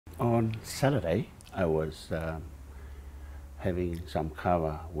On Saturday, I was having some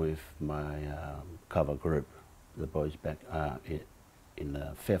kava with my kava group, the boys back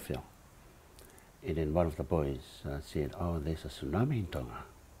in Fairfield. And then one of the boys said, "Oh, there's a tsunami in Tonga."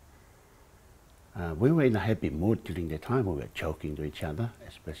 We were in a happy mood during the time. We were joking to each other,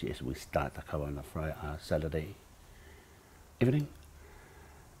 especially as we start the kava on a Saturday evening.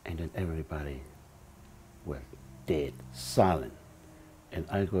 And then everybody was dead, silent. And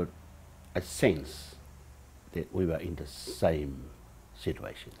I got a sense that we were in the same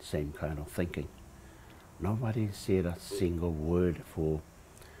situation, same kind of thinking. Nobody said a single word for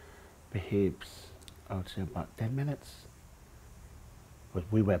perhaps, I would say about 10 minutes. But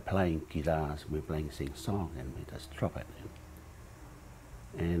we were playing guitars, we were playing sing-song, and we just dropped it.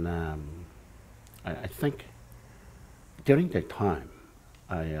 And I think during that time,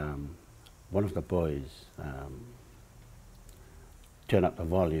 one of the boys turned up the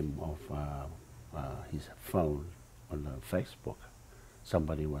volume of his phone on the Facebook.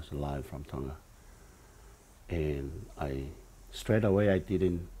 Somebody was live from Tonga. And straight away I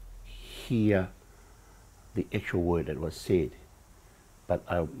didn't hear the actual word that was said, but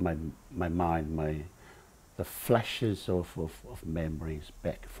my mind, the flashes of memories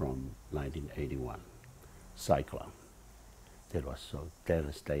back from 1981, Cyclone. That was so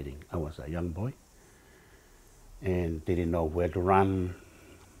devastating. I was a young boy and didn't know where to run,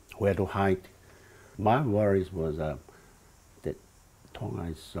 where to hide. My worries was that Tonga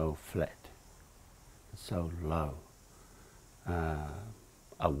is so flat, so low.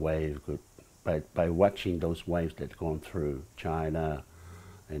 A wave could, by watching those waves that gone through China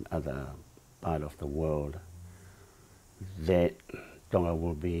and other part of the world, that Tonga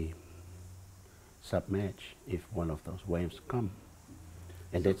will be submerged if one of those waves come.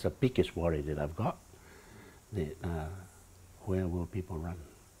 And that's the biggest worry that I've got, that where will people run?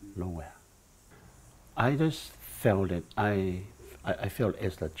 Nowhere. I just felt that I felt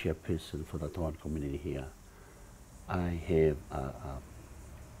as the chairperson for the Tongan community here, I have a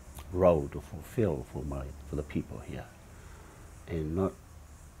role to fulfill for the people here, and not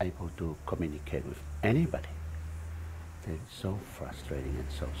able to communicate with anybody. It's so frustrating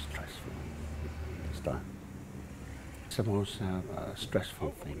and so stressful this time. It's the most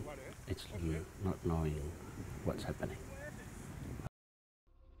stressful thing. It's not knowing what's happening.